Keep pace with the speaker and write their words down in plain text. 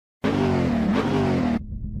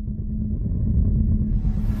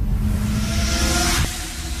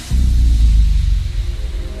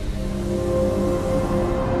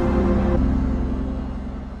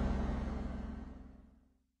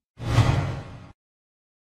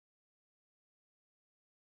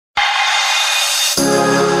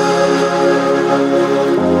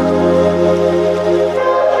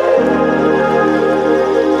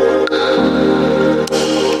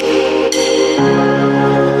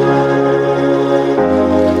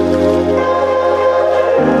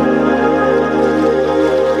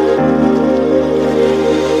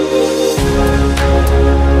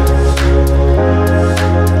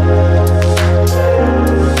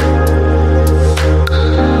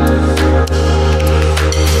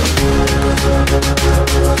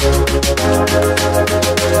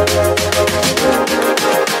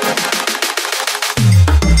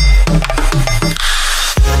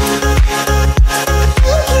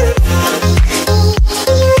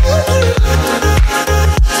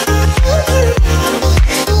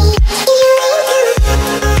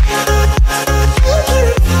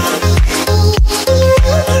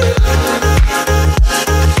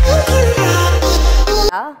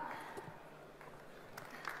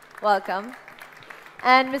Welcome.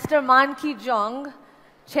 And Mr. Man Ki-jong,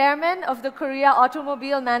 Chairman of the Korea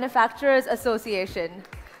Automobile Manufacturers Association.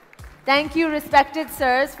 Thank you, respected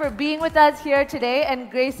sirs, for being with us here today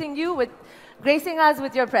and gracing us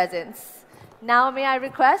with your presence. Now may I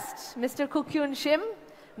request Mr. Kuk-hyun Shim,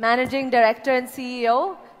 Managing Director and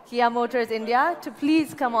CEO, Kia Motors India, to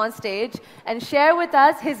please come on stage and share with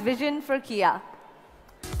us his vision for Kia.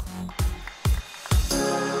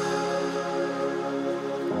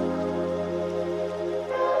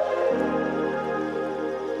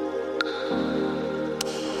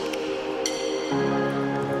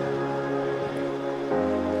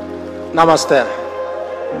 Namaste.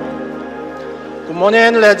 Good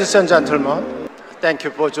morning, ladies and gentlemen. Thank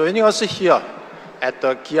you for joining us here at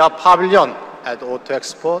the Kia Pavilion at Auto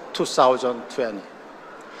Expo 2020.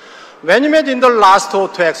 When we met in the last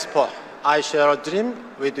Auto Expo, I shared a dream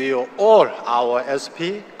with you all, our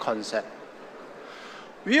SP concept.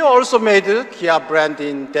 We also made the Kia brand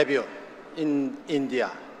in debut in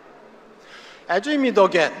India. As we meet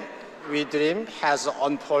again, our dream has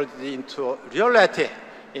unfolded into reality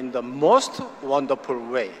in the most wonderful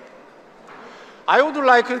way. I would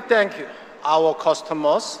like to thank you, our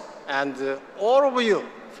customers, and all of you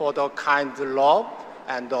for the kind love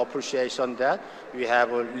and appreciation that we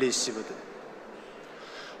have received.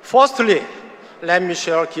 Firstly, let me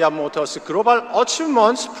share Kia Motors' global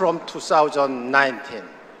achievements from 2019.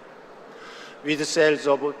 With sales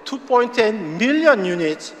of 2.8 million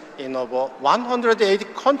units in over 180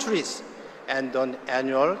 countries and an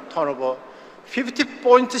annual turnover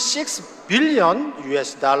 $50.6 billion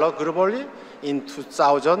globally in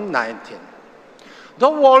 2019. The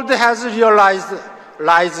world has realized the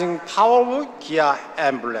rising power of Kia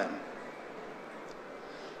emblem.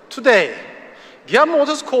 Today, Kia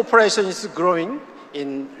Motors Corporation is growing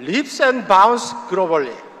in leaps and bounds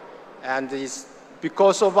globally, and is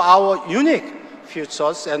because of our unique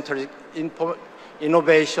future-centric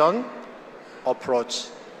innovation approach.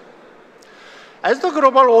 As the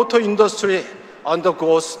global auto industry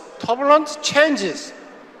undergoes turbulent changes,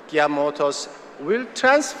 Kia Motors will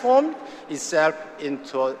transform itself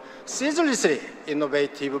into a ceaselessly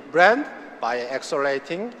innovative brand by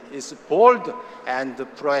accelerating its bold and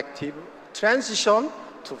proactive transition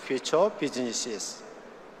to future businesses.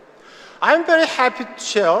 I am very happy to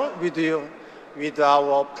share with you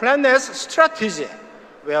our Plan S strategy,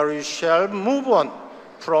 where we shall move on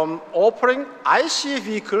from offering ICE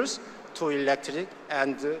vehicles to electric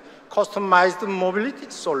and customized mobility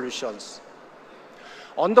solutions.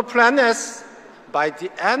 On the Plan S, by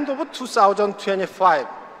the end of 2025,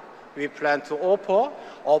 we plan to offer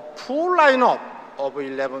a full lineup of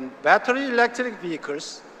 11 battery electric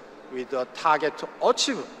vehicles with a target to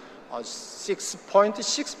achieve a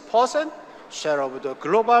 6.6% share of the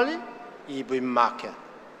global EV market,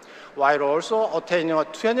 while also attaining a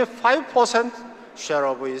 25% share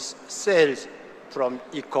of its sales from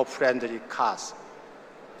eco-friendly cars.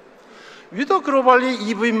 With the global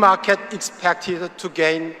EV market expected to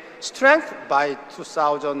gain strength by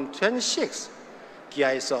 2026, Kia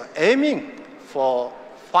is aiming for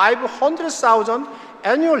 500,000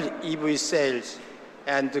 annual EV sales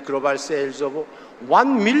and global sales of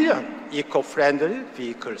 1 million eco-friendly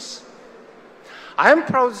vehicles. I am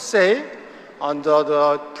proud to say, under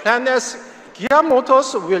the Plan S, Kia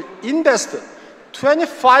Motors will invest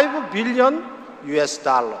 $25 billion.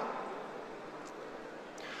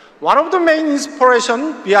 One of the main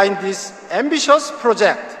inspirations behind this ambitious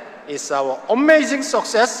project is our amazing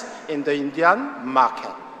success in the Indian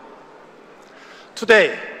market.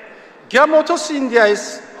 Today, Kia Motors India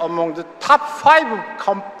is among the top 5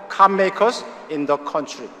 car makers in the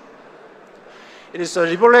country. It is a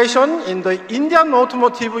revelation in the Indian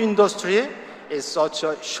automotive industry in such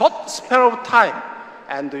a short span of time,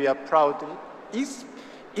 and we are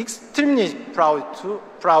extremely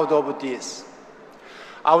proud of this.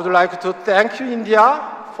 I would like to thank you, India,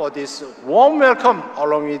 for this warm welcome,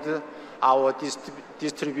 along with our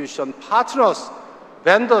distribution partners,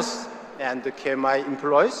 vendors, and KMI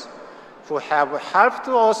employees who have helped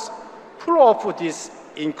us pull off this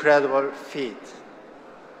incredible feat.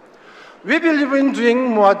 We believe in doing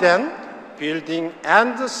more than building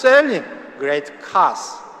and selling great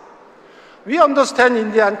cars. We understand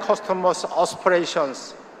Indian customers'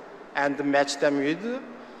 aspirations and match them with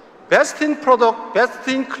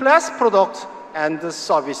best-in-class products and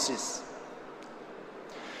services.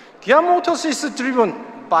 Kia Motors is driven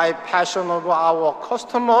by passion of our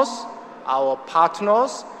customers, our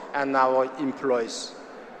partners, and our employees.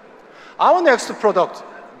 Our next product,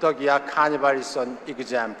 the Kia CARNIVAL, is an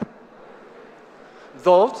example.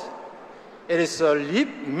 Though it is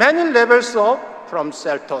many levels of from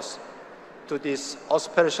Seltos to this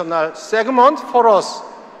aspirational segment for us,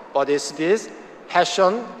 but it's this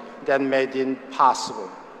passion that made it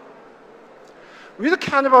possible. With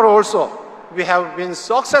CARNIVAL also, we have been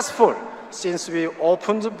successful since we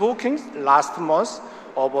opened bookings last month.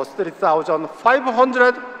 Over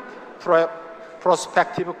 3,500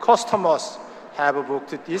 prospective customers have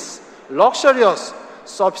booked this luxurious,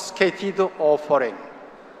 sophisticated offering.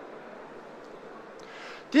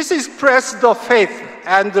 This expresses the faith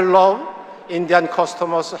and the love Indian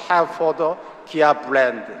customers have for the Kia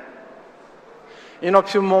brand. In a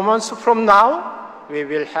few moments from now, we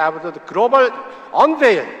will have the global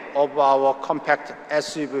unveil of our compact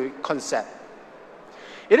SUV concept.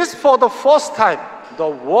 It is for the first time the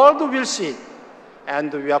world will see,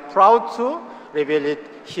 and we are proud to reveal it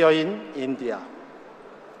here in India.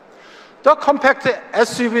 The compact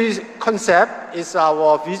SUV concept is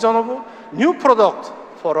our vision of new product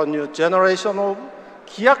for a new generation of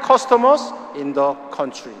Kia customers in the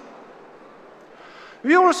country.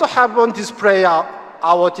 We also have on display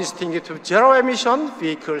our distinctive zero-emission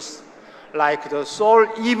vehicles like the Soul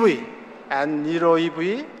EV and Niro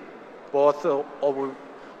EV, both of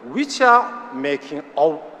which are making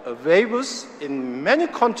waves in many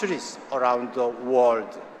countries around the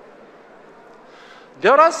world.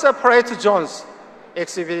 There are separate zones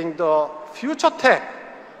exhibiting the future tech.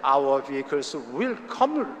 Our vehicles will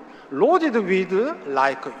come loaded with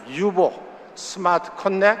like UBO, Smart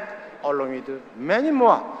Connect, along with many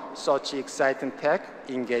more such exciting tech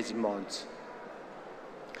engagements.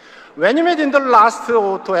 When we met in the last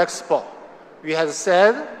Auto Expo, we had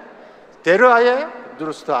said, 데려와야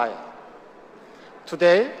누르스타야.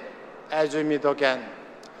 Today, as we meet again,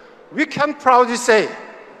 we can proudly say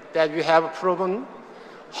that we have proven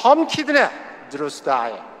험키드네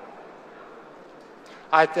누르스타야.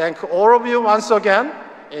 I thank all of you once again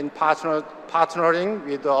in partnering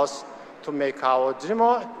with us to make our dream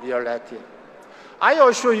a reality. I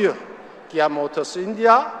assure you, Kia Motors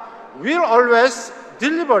India will always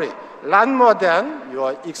deliver a lot more than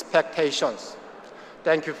your expectations.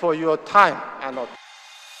 Thank you for your time and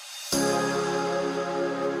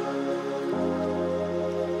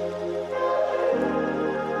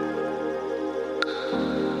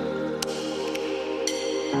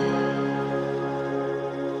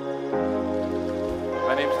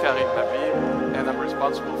My name is Karim Habib, and I'm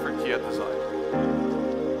responsible for Kia Design.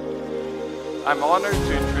 I'm honored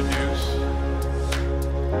to introduce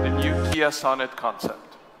the new Kia Sonet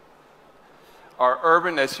Concept, our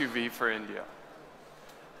urban SUV for India.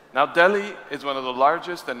 Now, Delhi is one of the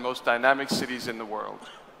largest and most dynamic cities in the world.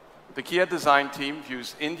 The Kia design team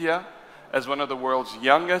views India as one of the world's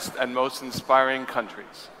youngest and most inspiring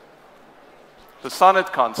countries. The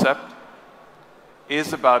Sonet Concept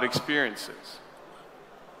is about experiences.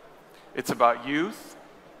 It's about youth,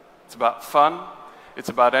 it's about fun, it's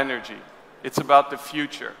about energy, it's about the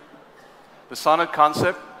future. The Sonet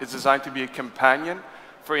Concept is designed to be a companion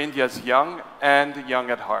for India's young and young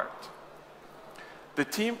at heart. The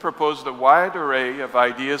team proposed a wide array of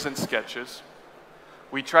ideas and sketches.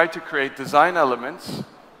 We tried to create design elements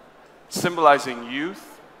symbolizing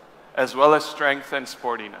youth as well as strength and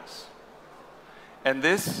sportiness. And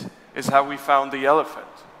this is how we found the elephant.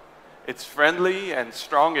 Its friendly and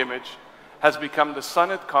strong image has become the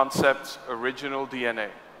Sonet Concept's original DNA.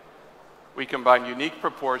 We combine unique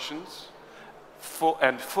proportions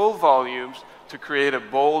and full volumes to create a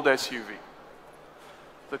bold SUV.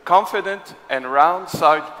 The confident and round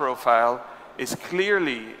side profile is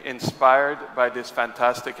clearly inspired by this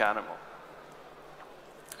fantastic animal.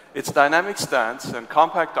 Its dynamic stance and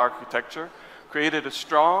compact architecture created a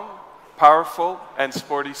strong, powerful, and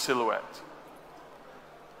sporty silhouette.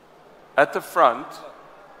 At the front,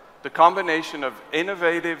 the combination of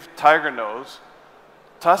innovative tiger nose,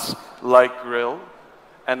 tusk-like grille,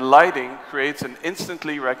 and lighting creates an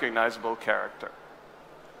instantly recognizable character.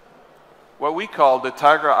 What we call the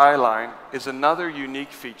tiger eye line is another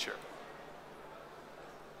unique feature.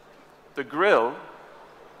 The grille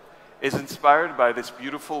is inspired by this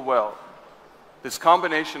beautiful well. This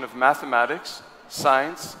combination of mathematics,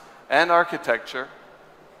 science, and architecture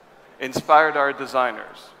inspired our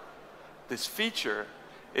designers. This feature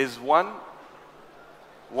is one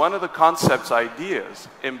of the concept's ideas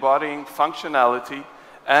embodying functionality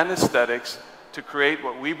and aesthetics to create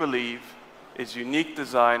what we believe is unique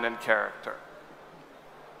design and character.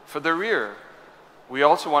 For the rear, we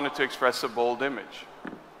also wanted to express a bold image.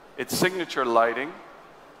 Its signature lighting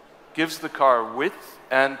gives the car width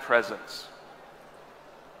and presence.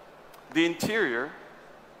 The interior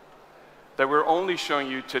that we're only showing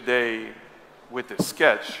you today with this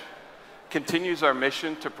sketch continues our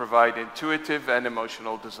mission to provide intuitive and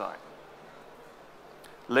emotional design.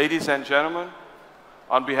 Ladies and gentlemen,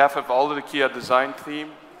 on behalf of all of the Kia design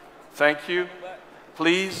team, thank you.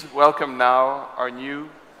 Please welcome now our new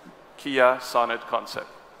Kia Sonet Concept.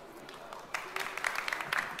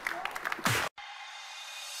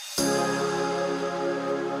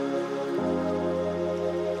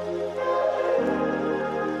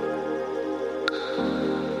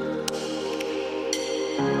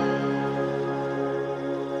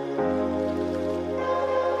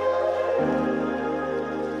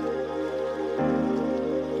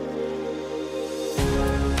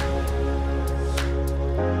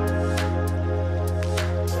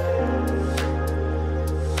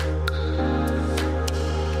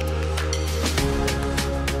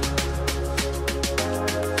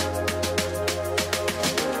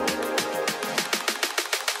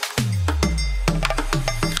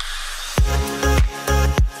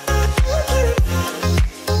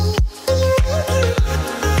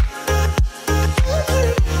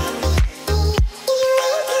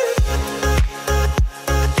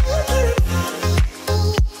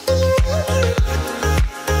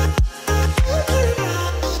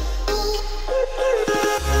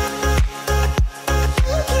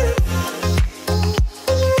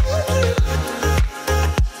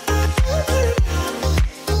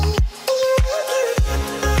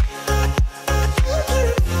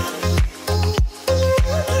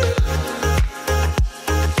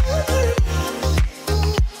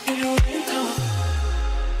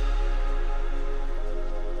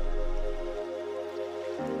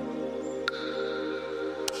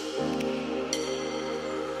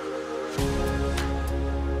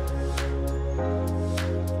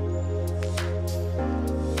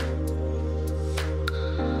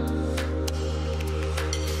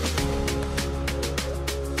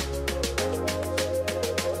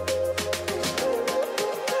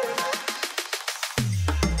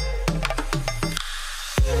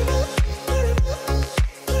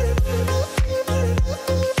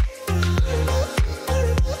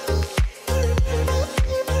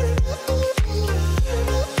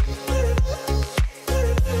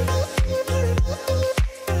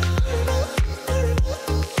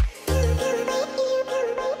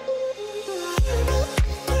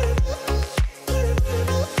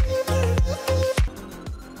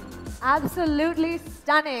 Absolutely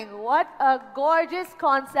stunning. What a gorgeous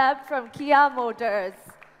concept from Kia Motors.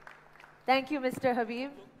 Thank you, Mr.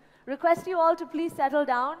 Habib. Request you all to please settle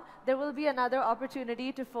down. There will be another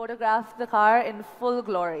opportunity to photograph the car in full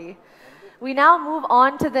glory. We now move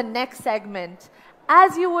on to the next segment.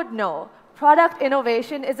 As you would know, product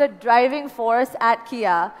innovation is a driving force at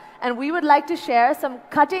Kia, and we would like to share some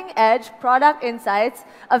cutting-edge product insights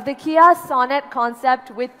of the Kia Sonet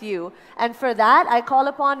concept with you. And for that, I call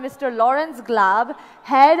upon Mr. Lawrence Glab,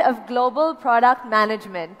 Head of Global Product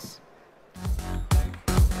Management.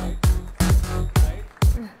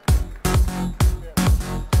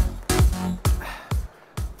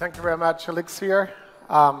 Thank you very much, Elixir.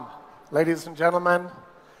 Ladies and gentlemen,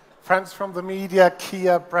 friends from the media,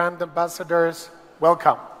 Kia brand ambassadors,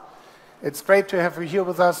 welcome. It's great to have you here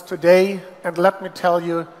with us today, and let me tell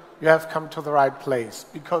you, you have come to the right place,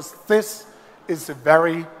 because this is a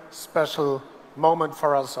very special moment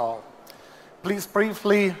for us all. Please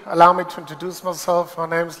briefly allow me to introduce myself. My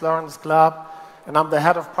name is Lawrence Glab, and I'm the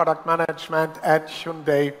Head of Product Management at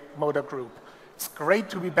Hyundai Motor Group. It's great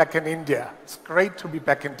to be back in India. It's great to be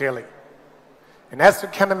back in Delhi. And as you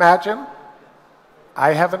can imagine,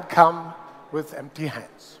 I haven't come with empty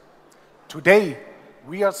hands. Today,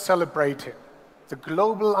 we are celebrating the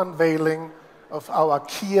global unveiling of our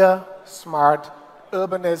Kia Smart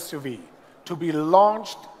Urban SUV to be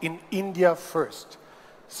launched in India first.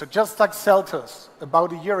 So just like Seltos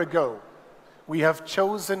about a year ago, we have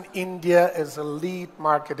chosen India as a lead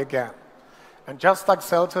market again. And just like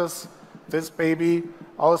Seltos, this baby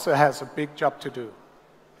also has a big job to do.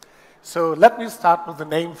 So let me start with the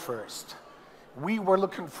name first. We were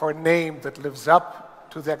looking for a name that lives up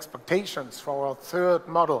to the expectations for our third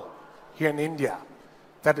model here in India,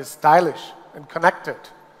 that is stylish and connected.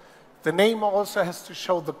 The name also has to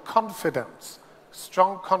show the confidence,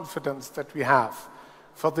 strong confidence that we have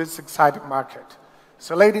for this exciting market.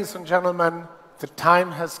 So ladies and gentlemen, the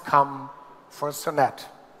time has come for Sonet.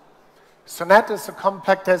 Sonet is a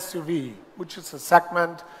compact SUV, which is a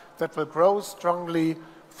segment that will grow strongly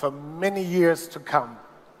for many years to come,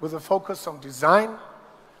 with a focus on design,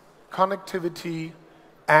 connectivity,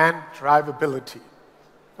 and drivability.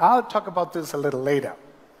 I'll talk about this a little later.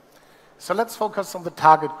 So let's focus on the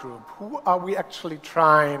target group. Who are we actually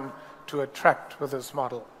trying to attract with this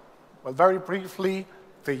model? Well, very briefly,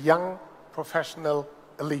 the young professional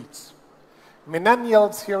elites.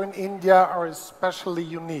 Millennials here in India are especially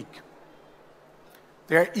unique.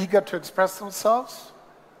 They are eager to express themselves.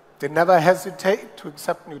 They never hesitate to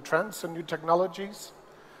accept new trends and new technologies.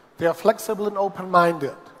 They are flexible and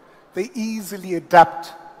open-minded. They easily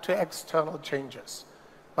adapt to external changes,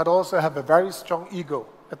 but also have a very strong ego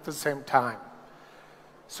at the same time.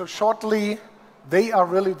 So shortly, they are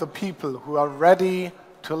really the people who are ready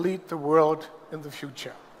to lead the world in the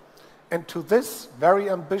future. And to this very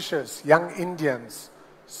ambitious young Indians,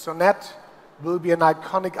 Sonet will be an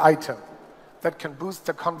iconic item that can boost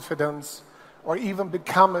their confidence or even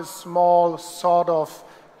become a small sort of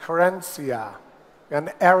currencia,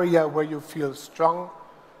 an area where you feel strong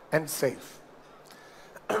and safe.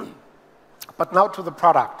 But now to the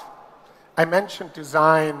product. I mentioned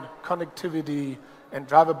design, connectivity, and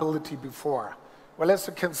drivability before. Well, as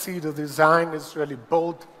you can see, the design is really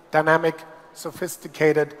bold, dynamic,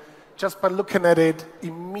 sophisticated. Just by looking at it,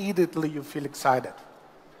 immediately you feel excited.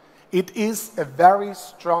 It is a very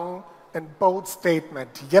strong and bold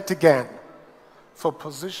statement, yet again, for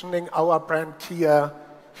positioning our brand Kia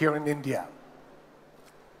here in India.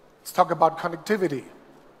 Let's talk about connectivity.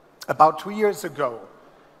 About 2 years ago,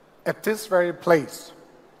 at this very place,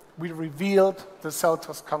 we revealed the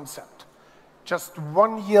Sonet Concept. Just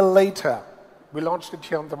 1 year later, we launched it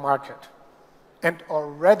here on the market. And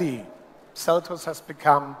already, Sonet has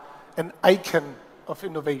become an icon of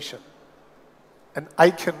innovation, an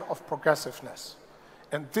icon of progressiveness.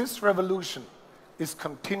 And this revolution is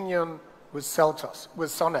continuing with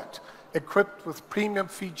Sonet, equipped with premium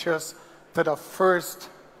features that are first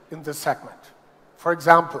in the segment. For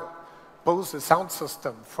example, both a sound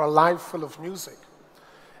system for a life full of music,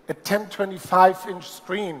 a 1025-inch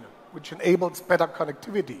screen which enables better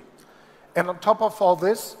connectivity. And on top of all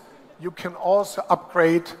this, you can also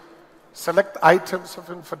upgrade select items of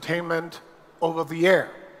infotainment over the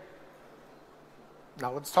air.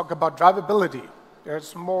 Now let's talk about drivability.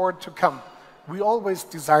 There's more to come. We always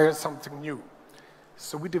desire something new.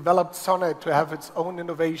 So we developed Sonet to have its own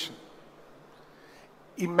innovation.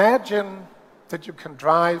 Imagine that you can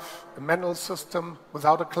drive a manual system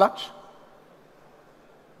without a clutch.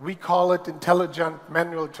 We call it intelligent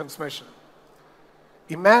manual transmission.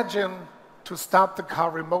 Imagine to start the car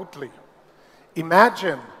remotely.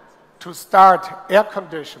 Imagine to start air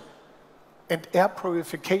condition and air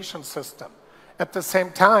purification system at the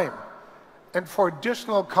same time. And for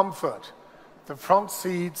additional comfort, the front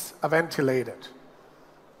seats are ventilated.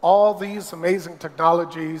 All these amazing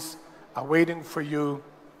technologies are waiting for you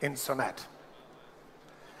in Sonet.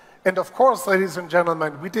 And of course, ladies and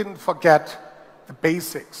gentlemen, we didn't forget the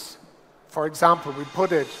basics. For example, we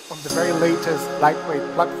put it on the very latest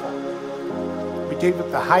lightweight platform. We gave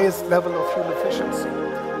it the highest level of fuel efficiency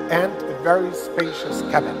and a very spacious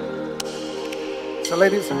cabin. So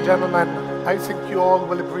ladies and gentlemen, I think you all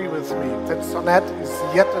will agree with me that Sonet is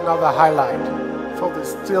yet another highlight for the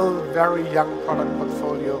still very young product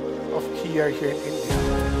portfolio of Kia here in India.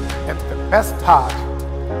 And the best part,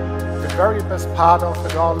 the very best part of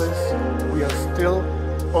it all is we are still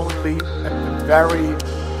only at the very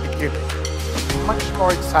beginning. Much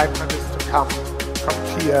more excitement is to come from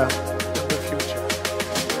Kia in the future.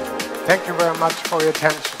 Thank you very much for your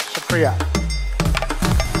attention. Shukriya.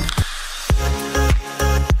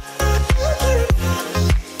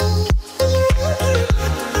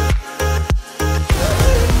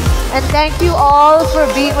 And thank you all for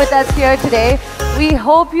being with us here today. We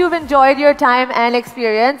hope you've enjoyed your time and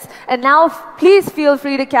experience. And now please feel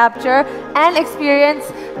free to capture and experience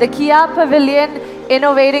the Kia Pavilion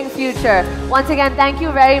Innovating Future. Once again, thank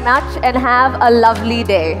you very much and have a lovely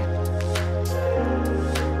day.